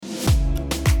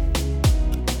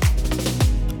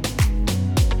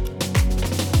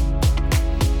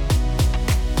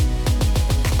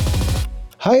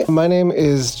Hi, my name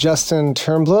is Justin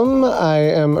Turnblom. I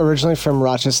am originally from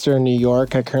Rochester, New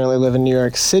York. I currently live in New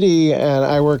York City, and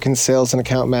I work in sales and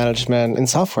account management and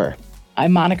software.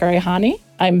 I'm Monica Rehani.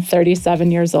 I'm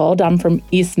 37 years old. I'm from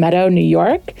East Meadow, New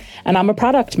York, and I'm a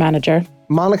product manager.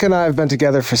 Monica and I have been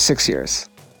together for 6 years.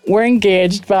 We're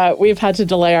engaged, but we've had to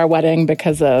delay our wedding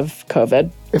because of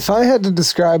COVID. If I had to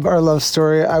describe our love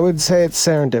story, I would say it's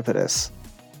serendipitous.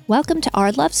 Welcome to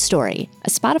Our Love Story,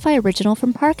 a Spotify original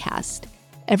from Parcast.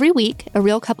 Every week, a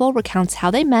real couple recounts how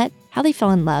they met, how they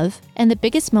fell in love, and the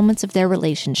biggest moments of their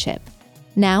relationship.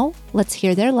 Now, let's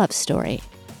hear their love story.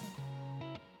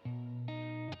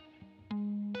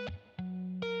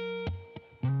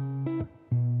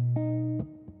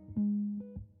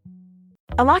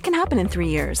 A lot can happen in 3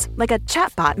 years, like a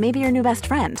chatbot may be your new best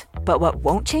friend. But what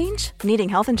won't change? Needing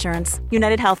health insurance.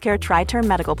 United Healthcare Tri-Term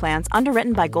Medical Plans,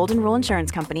 underwritten by Golden Rule Insurance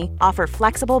Company, offer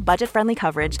flexible, budget-friendly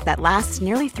coverage that lasts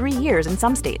nearly 3 years in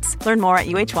some states. Learn more at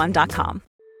uh1.com.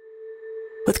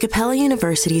 With Capella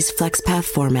University's FlexPath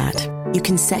format, you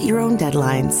can set your own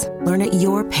deadlines, learn at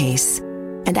your pace,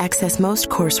 and access most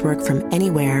coursework from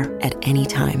anywhere at any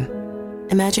time.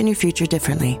 Imagine your future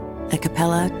differently at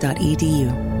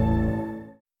capella.edu.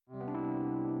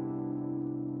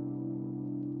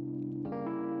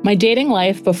 My dating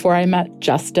life before I met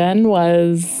Justin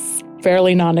was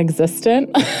fairly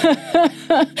non-existent,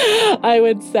 I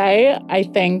would say. I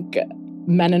think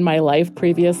men in my life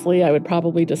previously I would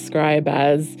probably describe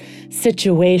as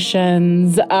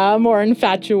situations or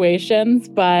infatuations,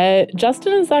 but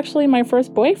Justin is actually my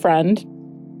first boyfriend.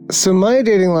 So my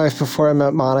dating life before I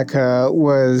met Monica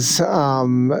was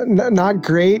not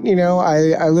great. You know,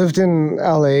 I lived in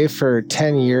LA for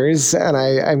 10 years, and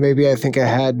I think I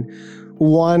had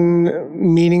one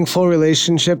meaningful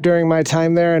relationship during my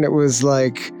time there, and it was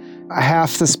like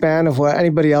half the span of what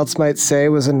anybody else might say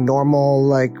was a normal,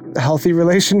 like, healthy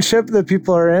relationship that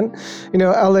people are in. You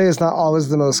know, LA is not always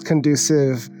the most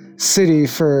conducive city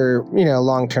for,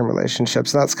 long-term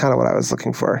relationships. And that's kind of what I was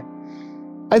looking for.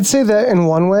 I'd say that in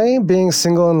one way, being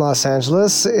single in Los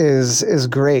Angeles is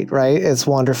great, right? It's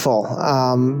wonderful.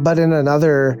 But in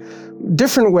another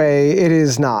different way, it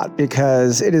is not,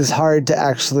 because it is hard to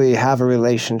actually have a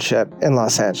relationship in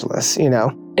Los Angeles,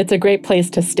 It's a great place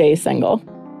to stay single.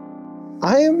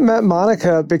 I met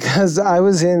Monica because I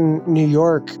was in New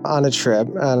York on a trip,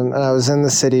 and I was in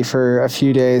the city for a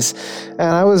few days,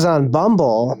 and I was on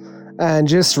Bumble and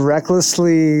just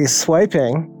recklessly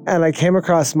swiping, and I came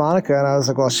across Monica, and I was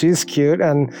like, well, she's cute.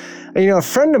 And, a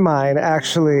friend of mine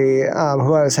actually,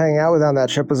 who I was hanging out with on that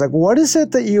trip, was like, what is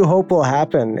it that you hope will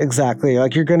happen exactly?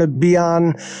 Like, you're going to be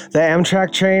on the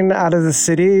Amtrak train out of the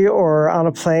city or on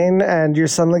a plane, and you're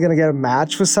suddenly going to get a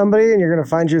match with somebody, and you're going to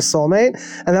find your soulmate.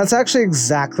 And that's actually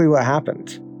exactly what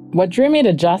happened. What drew me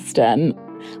to Justin,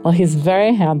 well, he's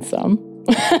very handsome.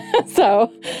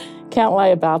 So can't lie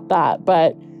about that.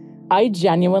 But I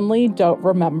genuinely don't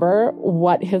remember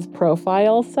what his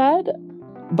profile said,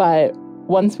 but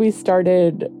once we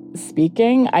started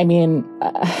speaking,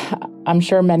 I'm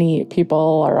sure many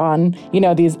people are on,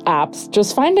 these apps.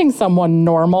 Just finding someone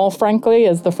normal, frankly,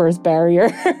 is the first barrier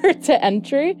to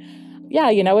entry. Yeah,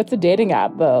 it's a dating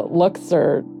app. The looks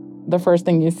are the first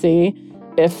thing you see.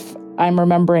 If I'm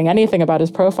remembering anything about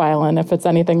his profile, and if it's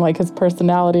anything like his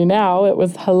personality now, it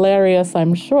was hilarious,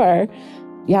 I'm sure.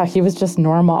 Yeah, he was just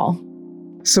normal.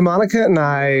 So Monica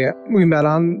and we met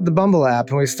on the Bumble app,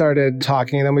 and we started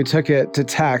talking, and then we took it to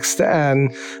text.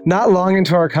 And not long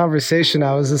into our conversation,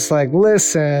 I was just like,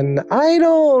 listen, I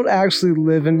don't actually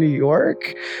live in New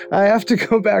York. I have to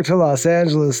go back to Los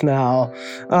Angeles now.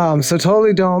 So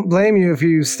totally don't blame you if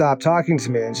you stop talking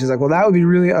to me. And she's like, well, that would be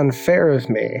really unfair of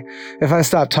me if I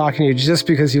stopped talking to you just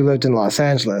because you lived in Los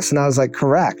Angeles. And I was like,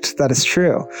 correct, that is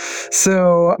true.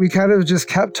 So we kind of just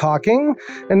kept talking.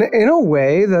 And in a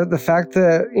way, the fact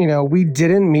that we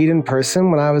didn't meet in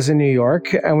person when I was in New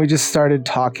York, and we just started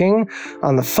talking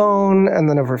on the phone and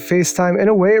then over FaceTime. In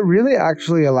a way, it really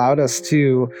actually allowed us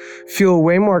to feel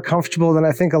way more comfortable than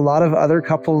I think a lot of other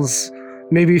couples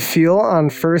maybe feel on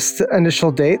first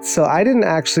initial dates. So I didn't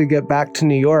actually get back to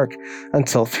New York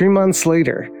until 3 months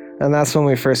later, and that's when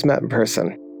we first met in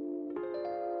person.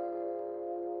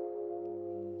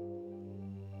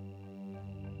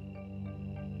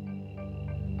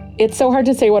 It's so hard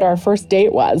to say what our first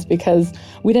date was because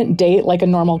we didn't date like a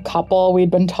normal couple. We'd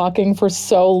been talking for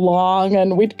so long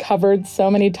and we'd covered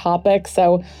so many topics.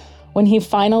 So when he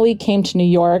finally came to New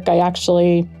York, I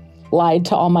actually lied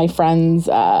to all my friends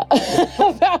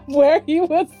about where he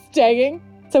was staying.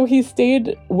 So he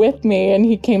stayed with me and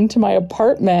he came to my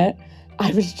apartment.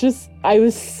 I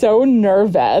was so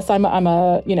nervous. I'm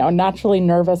a naturally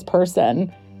nervous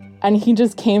person. And he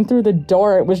just came through the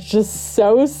door. It was just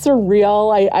so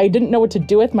surreal. I didn't know what to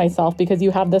do with myself because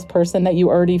you have this person that you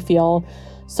already feel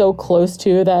so close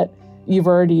to, that you've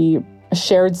already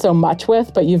shared so much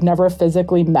with, but you've never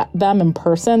physically met them in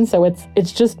person. So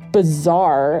it's just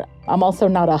bizarre. I'm also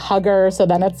not a hugger. So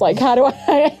then it's like, how do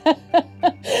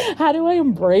I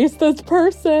embrace this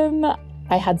person?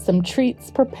 I had some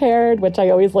treats prepared, which I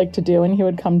always like to do when he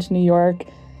would come to New York.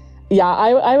 Yeah,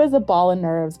 I was a ball of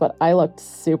nerves, but I looked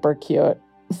super cute.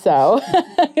 So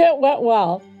it went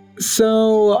well.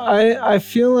 So I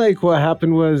feel like what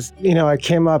happened was, I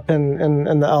came up in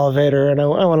the elevator and I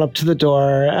went up to the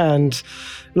door, and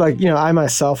I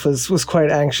myself was quite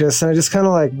anxious, and I just kind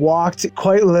of walked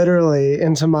quite literally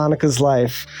into Monica's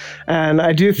life. And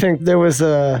I do think there was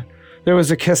a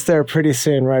kiss there pretty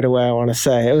soon, right away, I want to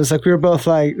say. It was we were both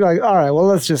like, all right, well,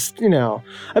 let's just,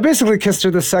 I basically kissed her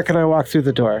the second I walked through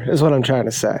the door, is what I'm trying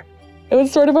to say. It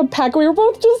was sort of a peck. We were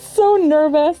both just so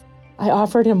nervous. I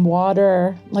offered him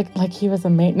water, like he was a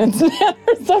maintenance man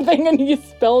or something, and he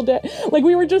spilled it.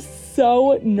 We were just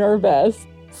so nervous.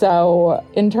 So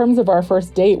in terms of our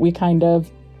first date,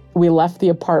 we left the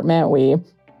apartment, we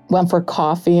went for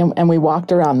coffee, and we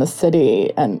walked around the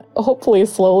city and hopefully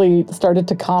slowly started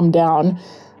to calm down.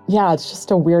 Yeah, it's just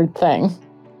a weird thing.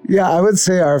 Yeah, I would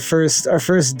say our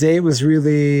first date was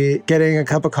really getting a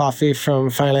cup of coffee from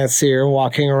financier,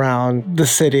 walking around the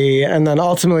city, and then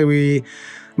ultimately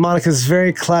Monica's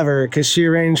very clever because she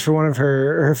arranged for one of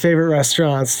her favorite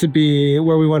restaurants to be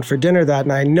where we went for dinner that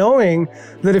night, knowing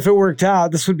that if it worked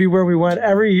out, this would be where we went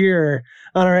every year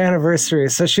on our anniversary.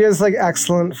 So she has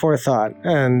excellent forethought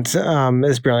and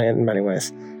is brilliant in many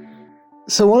ways.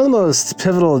 So one of the most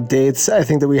pivotal dates I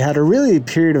think that we had, a really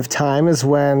period of time, is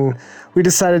when we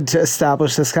decided to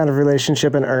establish this kind of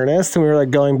relationship in earnest, and we were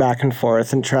going back and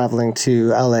forth and traveling to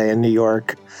LA and New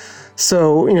York.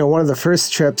 So, one of the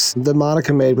first trips that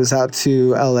Monica made was out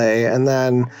to LA, and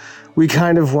then we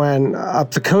kind of went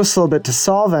up the coast a little bit to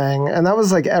Solvang, and that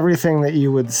was everything that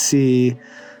you would see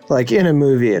in a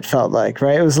movie, it felt like,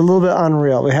 right? It was a little bit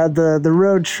unreal. We had the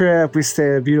road trip, we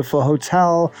stayed at a beautiful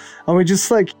hotel, and we just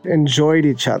enjoyed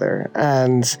each other.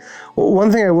 And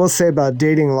one thing I will say about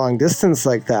dating long distance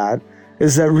like that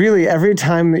is that really every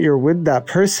time that you're with that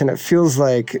person, it feels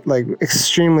like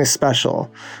extremely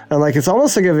special. And it's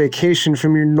almost like a vacation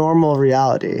from your normal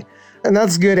reality. And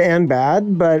that's good and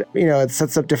bad, but it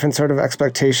sets up different sort of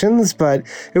expectations. But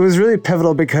it was really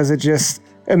pivotal because it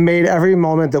made every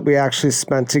moment that we actually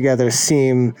spent together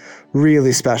seem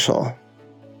really special.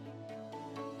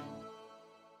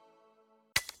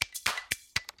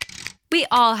 We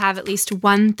all have at least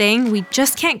one thing we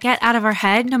just can't get out of our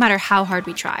head, no matter how hard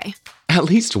we try. At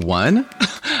least one?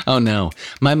 Oh no,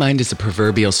 my mind is a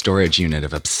proverbial storage unit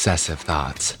of obsessive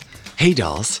thoughts. Hey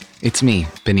dolls, it's me,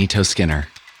 Benito Skinner.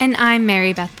 And I'm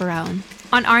Mary Beth Barone.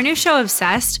 On our new show,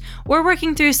 Obsessed, we're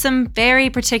working through some very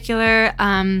particular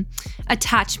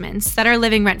attachments that are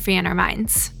living rent-free in our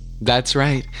minds. That's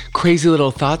right, crazy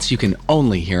little thoughts you can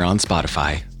only hear on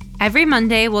Spotify. Every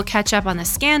Monday, we'll catch up on the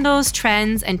scandals,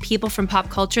 trends, and people from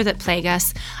pop culture that plague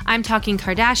us. I'm talking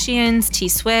Kardashians, T.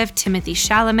 Swift, Timothée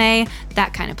Chalamet,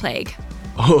 that kind of plague.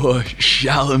 Oh,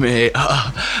 Chalamet,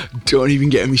 don't even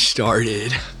get me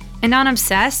started. And on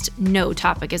Obsessed, no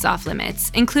topic is off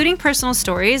limits, including personal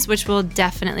stories, which will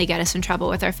definitely get us in trouble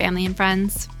with our family and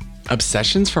friends.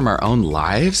 Obsessions from our own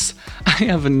lives? I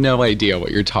have no idea what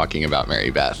you're talking about,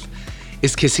 Mary Beth.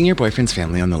 Is kissing your boyfriend's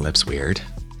family on the lips weird?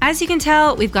 As you can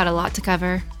tell, we've got a lot to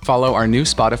cover. Follow our new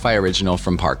Spotify original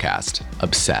from Parcast,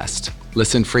 Obsessed.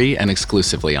 Listen free and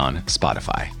exclusively on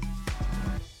Spotify.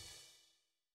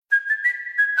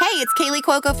 Hey, it's Kaylee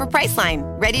Cuoco for Priceline.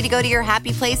 Ready to go to your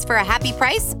happy place for a happy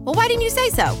price? Well, why didn't you say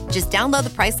so? Just download the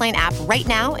Priceline app right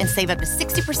now and save up to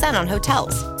 60% on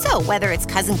hotels. So whether it's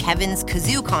Cousin Kevin's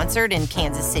Kazoo Concert in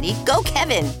Kansas City, go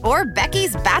Kevin, or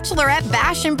Becky's Bachelorette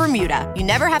Bash in Bermuda, you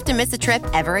never have to miss a trip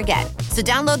ever again. So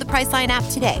download the Priceline app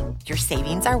today. Your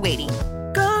savings are waiting.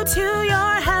 Go to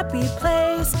your happy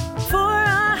place for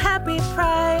a happy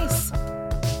price.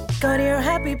 Go to your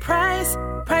happy price,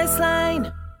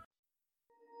 Priceline.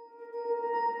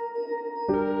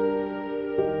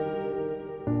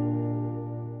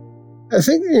 I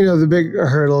think, the big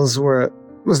hurdles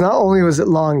was not only was it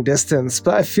long distance,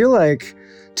 but I feel like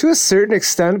to a certain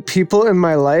extent, people in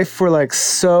my life were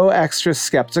so extra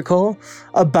skeptical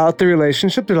about the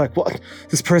relationship. They're like, what?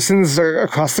 This person's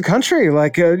across the country.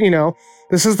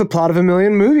 This is the plot of a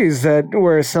million movies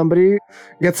where somebody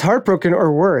gets heartbroken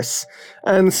or worse.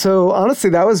 And so honestly,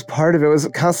 that was part of it, was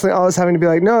constantly always having to be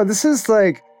like, no, this is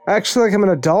actually I'm an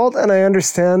adult and I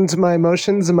understand my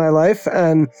emotions in my life,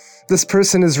 and this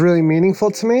person is really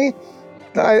meaningful to me.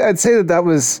 I'd say that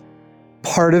was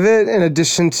part of it, in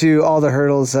addition to all the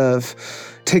hurdles of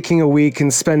taking a week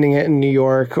and spending it in New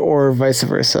York or vice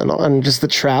versa, and just the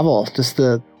travel, just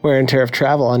the wear and tear of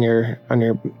travel on your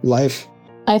life.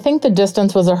 I think the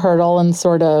distance was a hurdle and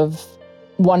sort of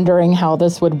wondering how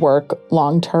this would work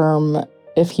long term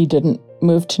if he didn't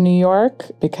move to New York,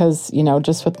 because,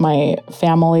 just with my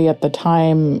family at the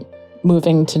time,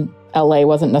 moving to LA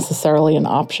wasn't necessarily an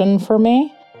option for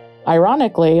me.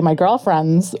 Ironically, my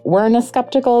girlfriends weren't as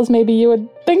skeptical as maybe you would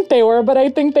think they were, but I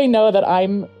think they know that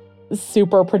I'm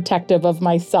super protective of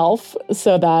myself,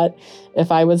 so that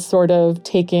if I was sort of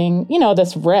taking,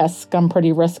 this risk, I'm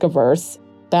pretty risk averse,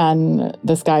 then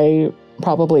this guy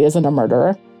probably isn't a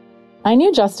murderer. I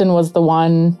knew Justin was the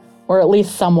one, or at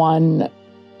least someone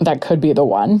that could be the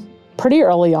one, pretty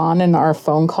early on in our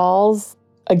phone calls.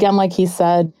 Again, like he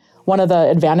said, one of the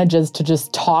advantages to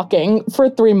just talking for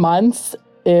 3 months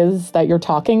is that you're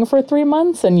talking for 3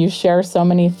 months and you share so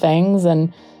many things.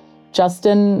 And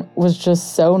Justin was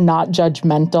just so not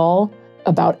judgmental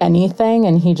about anything.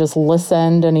 And he just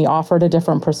listened and he offered a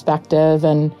different perspective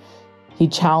and he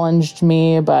challenged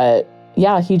me. But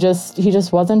yeah, he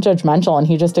just wasn't judgmental and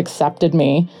he just accepted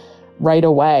me right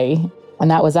away. And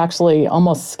that was actually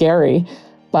almost scary.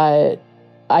 But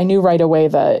I knew right away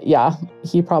that, yeah,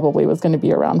 he probably was going to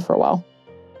be around for a while.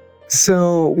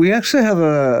 So we actually have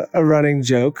a running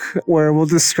joke where we'll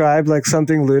describe like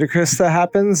something ludicrous that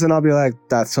happens and I'll be like,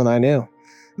 that's when I knew.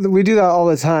 We do that all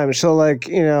the time. She'll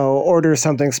order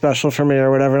something special for me or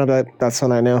whatever. And I'll be like, that's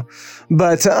when I knew.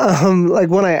 But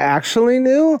when I actually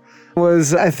knew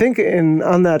was, I think,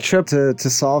 on that trip to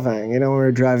Solvang, when we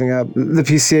were driving up the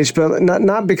PCH, but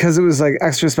not because it was like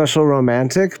extra special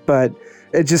romantic, but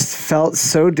it just felt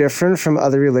so different from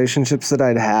other relationships that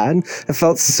I'd had. It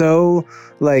felt so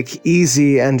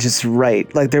easy and just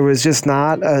right. Like there was just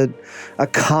not a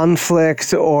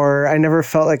conflict, or I never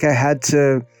felt like I had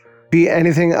to be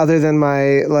anything other than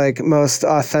my most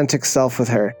authentic self with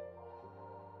her.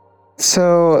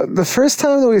 So the first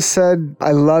time that we said,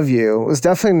 I love you, was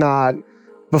definitely not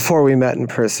before we met in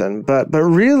person. But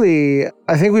really,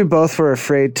 I think we both were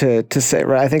afraid to say it,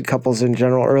 right? I think couples in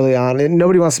general early on, and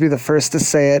nobody wants to be the first to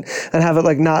say it and have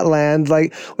it not land,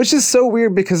 which is so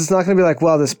weird because it's not going to be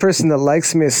well, this person that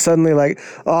likes me is suddenly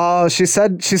oh, she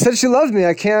said she loved me.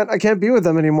 I can't be with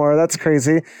them anymore. That's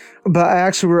crazy. But I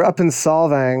actually were up in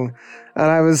Solvang and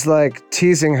I was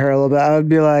teasing her a little bit. I would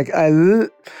be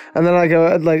and then I go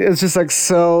it's just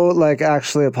so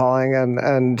actually appalling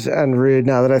and rude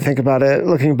now that I think about it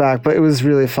looking back, but it was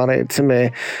really funny to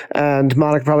me. And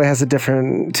Monica probably has a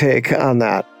different take on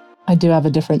that. I do have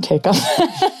a different take on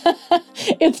that.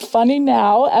 It's funny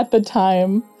now. At the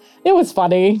time, it was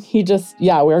funny. He just, we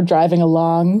were driving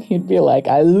along. He'd be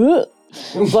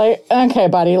it's okay,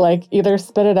 buddy, either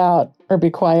spit it out or be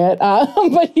quiet.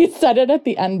 But he said it at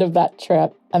the end of that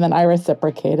trip, and then I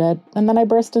reciprocated, and then I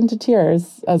burst into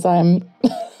tears as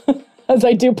as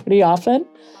I do pretty often.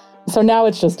 So now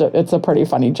it's a pretty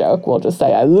funny joke. We'll just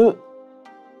say,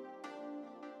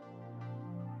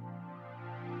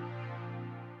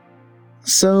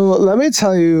 So let me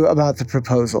tell you about the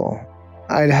proposal.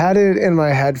 I'd had it in my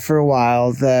head for a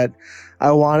while that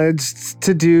I wanted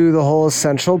to do the whole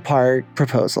Central Park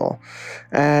proposal.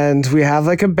 And we have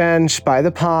a bench by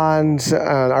the pond.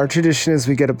 And our tradition is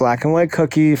we get a black and white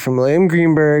cookie from William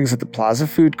Greenberg's at the Plaza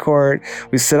Food Court.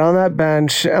 We sit on that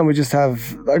bench and we just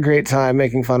have a great time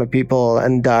making fun of people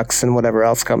and ducks and whatever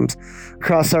else comes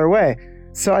across our way.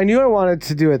 So I knew I wanted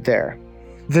to do it there.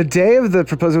 The day of the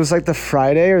proposal was the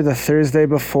Friday or the Thursday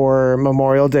before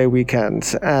Memorial Day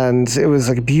weekend. And it was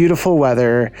beautiful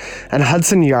weather and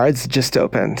Hudson Yards just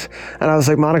opened. And I was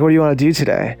like, Monica, what do you want to do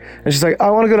today? And she's like, I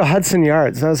want to go to Hudson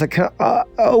Yards. And I was like,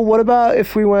 what about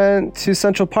if we went to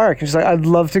Central Park? And she's like, I'd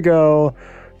love to go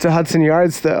to Hudson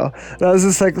Yards though. And I was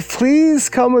just please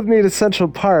come with me to Central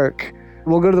Park.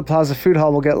 We'll go to the Plaza Food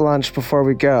Hall. We'll get lunch before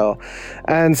we go.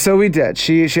 And so we did.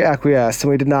 She acquiesced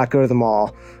and we did not go to the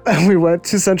mall. And we went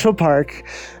to Central Park.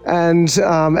 And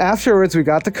afterwards, we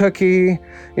got the cookie,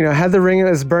 had the ring. It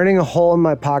was burning a hole in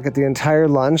my pocket the entire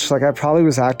lunch. I probably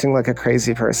was acting like a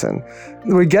crazy person.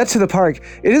 We get to the park.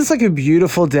 It is a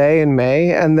beautiful day in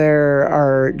May, and there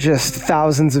are just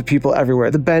thousands of people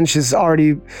everywhere. The bench is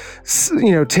already,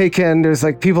 taken. There's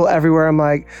people everywhere. I'm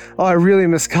oh, I really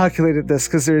miscalculated this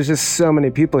because there's just so many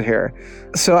people here.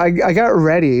 So I got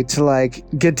ready to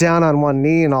get down on one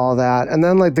knee and all that. And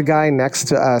then the guy next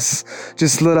to us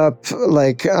just lit up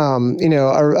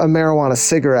a marijuana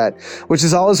cigarette, which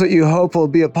is always what you hope will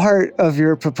be a part of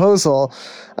your proposal.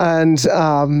 And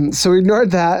so we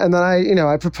ignored that. And then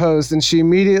I proposed, and she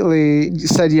immediately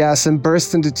said yes and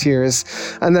burst into tears.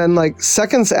 And then like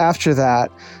seconds after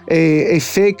that, a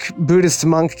fake Buddhist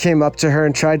monk came up to her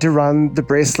and tried to run the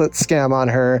bracelet scam on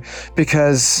her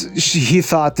because he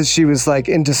thought that she was like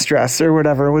in distress or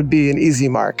whatever would be an easy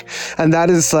mark. And that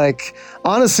is like,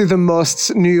 honestly, the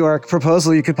most New York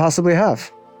proposal you could possibly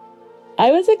have.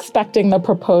 I was expecting the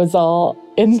proposal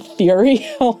in theory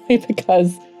only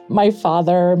because my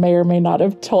father may or may not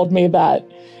have told me that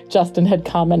Justin had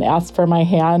come and asked for my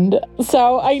hand.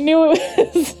 So I knew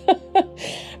it was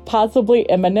possibly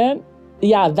imminent.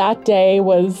 Yeah, that day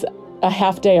was a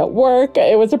half day at work.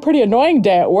 It was a pretty annoying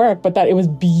day at work, but that it was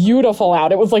beautiful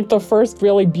out. It was like the first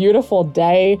really beautiful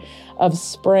day of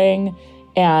spring.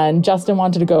 And Justin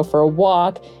wanted to go for a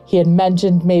walk. He had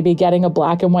mentioned maybe getting a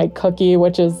black and white cookie,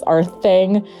 which is our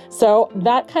thing. So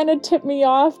that kind of tipped me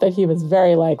off that he was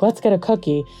very like, let's get a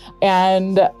cookie.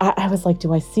 And I was like,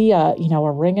 do I see a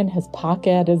ring in his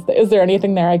pocket? Is there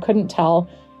anything there? I couldn't tell.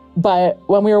 But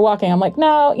when we were walking, I'm like,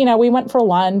 no, we went for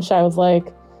lunch. I was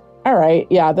like, all right,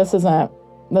 yeah, this is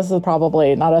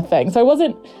probably not a thing. So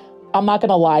I'm not going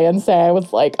to lie and say I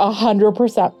was like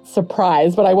 100%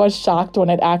 surprised, but I was shocked when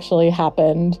it actually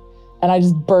happened. And I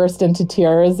just burst into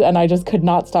tears and I just could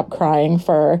not stop crying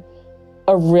for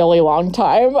a really long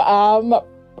time,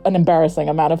 an embarrassing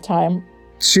amount of time.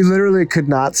 She literally could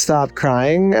not stop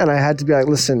crying. And I had to be like,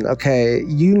 listen, okay,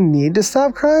 you need to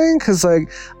stop crying. Cause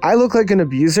like, I look like an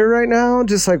abuser right now,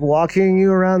 just like walking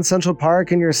you around Central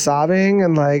Park and you're sobbing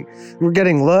and like, we're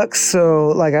getting looks. So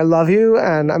like, I love you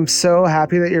and I'm so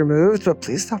happy that you're moved, but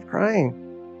please stop crying.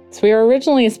 So we were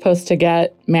originally supposed to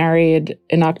get married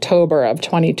in October of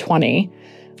 2020.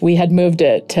 We had moved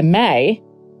it to May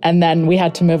and then we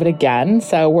had to move it again.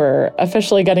 So we're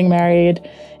officially getting married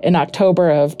in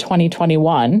October of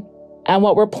 2021. And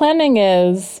what we're planning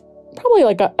is probably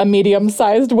like a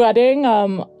medium-sized wedding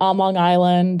on Long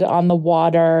Island, on the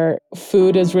water.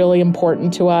 Food is really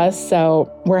important to us,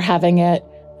 so we're having it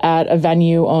at a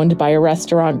venue owned by a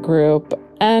restaurant group.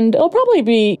 And it'll probably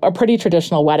be a pretty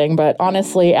traditional wedding, but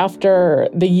honestly, after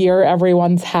the year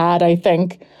everyone's had, I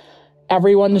think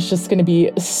everyone's just going to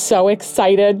be so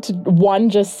excited to, one,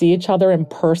 just see each other in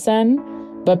person,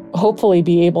 but hopefully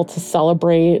be able to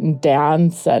celebrate and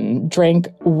dance and drink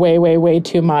way, way, way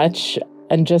too much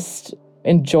and just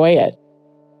enjoy it.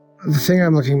 The thing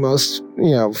I'm looking most,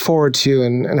 forward to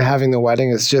and having the wedding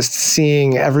is just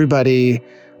seeing everybody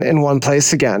in one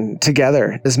place again,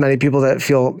 together. As many people that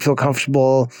feel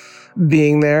comfortable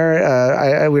being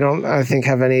there. We don't, I think,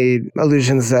 have any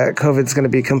illusions that COVID's going to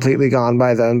be completely gone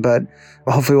by then, but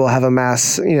hopefully we'll have a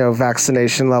mass,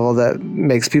 vaccination level that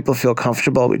makes people feel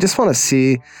comfortable. We just want to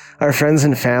see our friends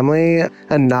and family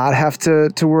and not have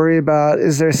to worry about,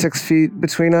 is there 6 feet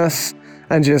between us,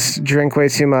 and just drink way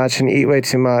too much and eat way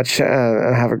too much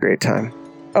and have a great time.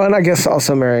 Oh, and I guess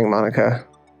also marrying Monica.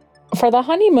 For the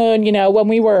honeymoon, when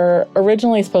we were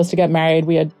originally supposed to get married,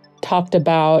 we had talked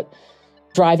about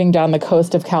driving down the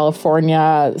coast of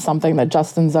California, something that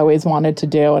Justin's always wanted to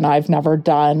do and I've never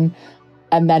done,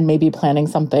 and then maybe planning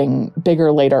something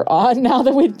bigger later on now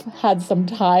that we've had some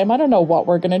time. I don't know what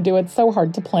we're going to do. It's so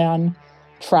hard to plan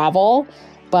travel,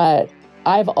 but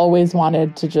I've always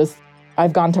wanted to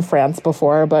I've gone to France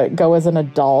before, but go as an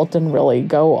adult and really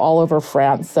go all over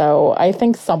France. So I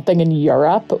think something in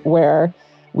Europe where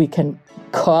we can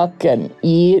cook and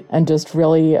eat and just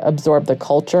really absorb the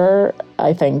culture,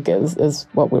 I think is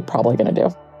what we're probably going to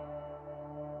do.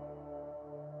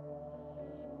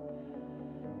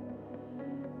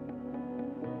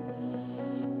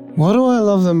 What do I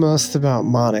love the most about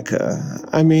Monica?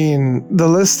 I mean, the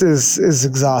list is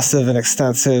exhaustive and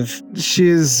extensive. She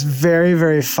is very,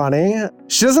 very funny.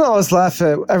 She doesn't always laugh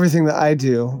at everything that I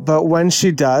do, but when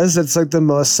she does, it's like the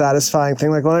most satisfying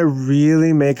thing. Like when I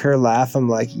really make her laugh, I'm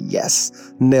like,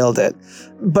 yes, nailed it.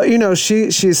 But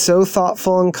she's so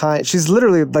thoughtful and kind. She's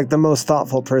literally like the most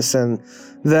thoughtful person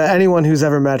that anyone who's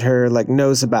ever met her like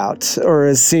knows about or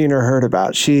has seen or heard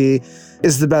about. She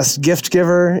is the best gift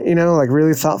giver, like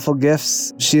really thoughtful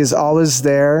gifts. She is always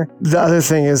there. The other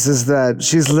thing is that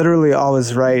she's literally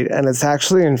always right. And it's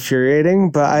actually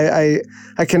infuriating, but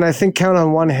I can, I think, count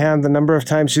on one hand the number of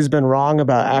times she's been wrong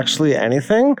about actually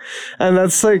anything. And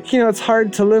that's like, it's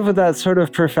hard to live with that sort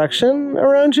of perfection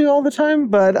around you all the time.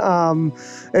 But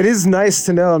it is nice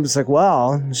to know. I'm just like,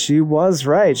 well, she was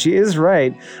right. She is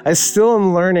right. I still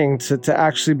am learning to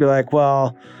actually be like,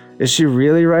 well, is she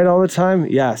really right all the time?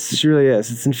 Yes, she really is.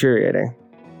 It's infuriating.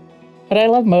 What I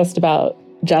love most about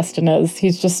Justin is.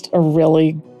 He's just a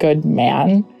really good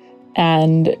man,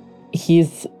 and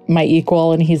he's my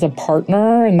equal, and he's a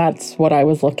partner, and that's what I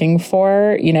was looking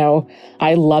for. You know,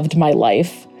 I loved my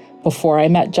life before I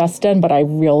met Justin, but I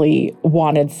really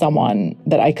wanted someone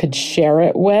that I could share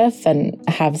it with and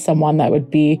have someone that would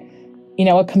be, you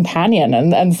know, a companion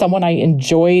and someone I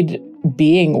enjoyed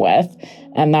being with.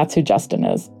 And that's who Justin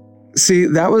is. See,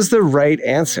 that was the right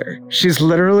answer. She's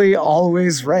literally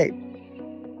always right.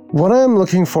 What I'm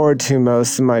looking forward to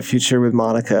most in my future with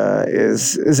Monica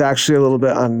is actually a little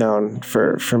bit unknown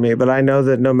for me, but I know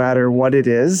that no matter what it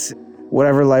is,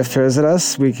 whatever life throws at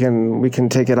us, we can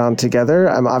take it on together.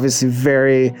 I'm obviously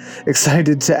very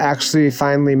excited to actually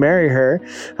finally marry her.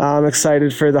 I'm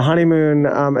excited for the honeymoon.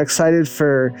 I'm excited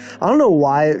for, I don't know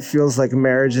why it feels like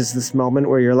marriage is this moment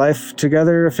where your life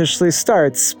together officially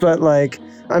starts, but like,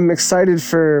 I'm excited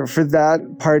for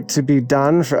that part to be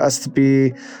done, for us to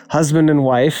be husband and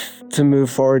wife, to move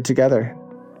forward together.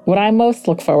 What I most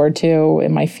look forward to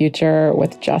in my future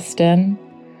with Justin,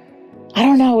 I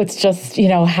don't know. It's just, you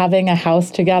know, having a house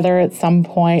together at some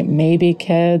point, maybe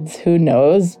kids, who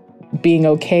knows, being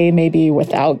okay maybe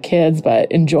without kids, but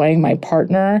enjoying my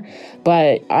partner.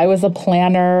 But I was a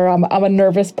planner. I'm a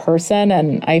nervous person.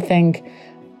 And I think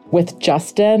with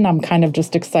Justin, I'm kind of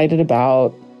just excited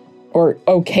about, or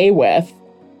okay with,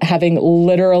 having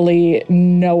literally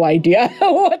no idea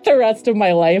what the rest of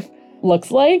my life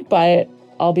looks like, but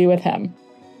I'll be with him.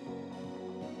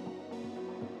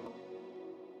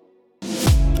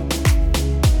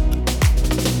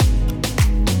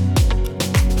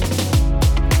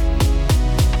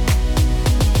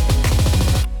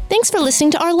 Thanks for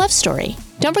listening to our love story.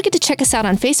 Don't forget to check us out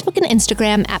on Facebook and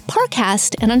Instagram at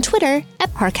Parcast and on Twitter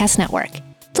at Parcast Network.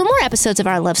 For more episodes of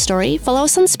our love story, follow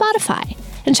us on Spotify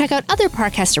and check out other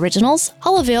Parcast originals,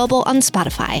 all available on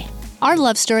Spotify. Our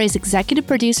love story is executive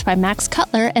produced by Max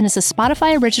Cutler and is a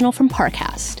Spotify original from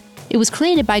Parcast. It was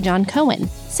created by John Cohen,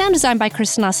 sound designed by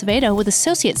Kristen Acevedo with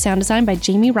associate sound design by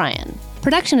Jamie Ryan.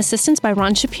 Production assistance by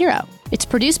Ron Shapiro. It's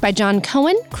produced by John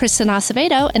Cohen, Kristen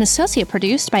Acevedo, and associate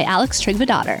produced by Alex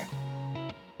Trigvadotter.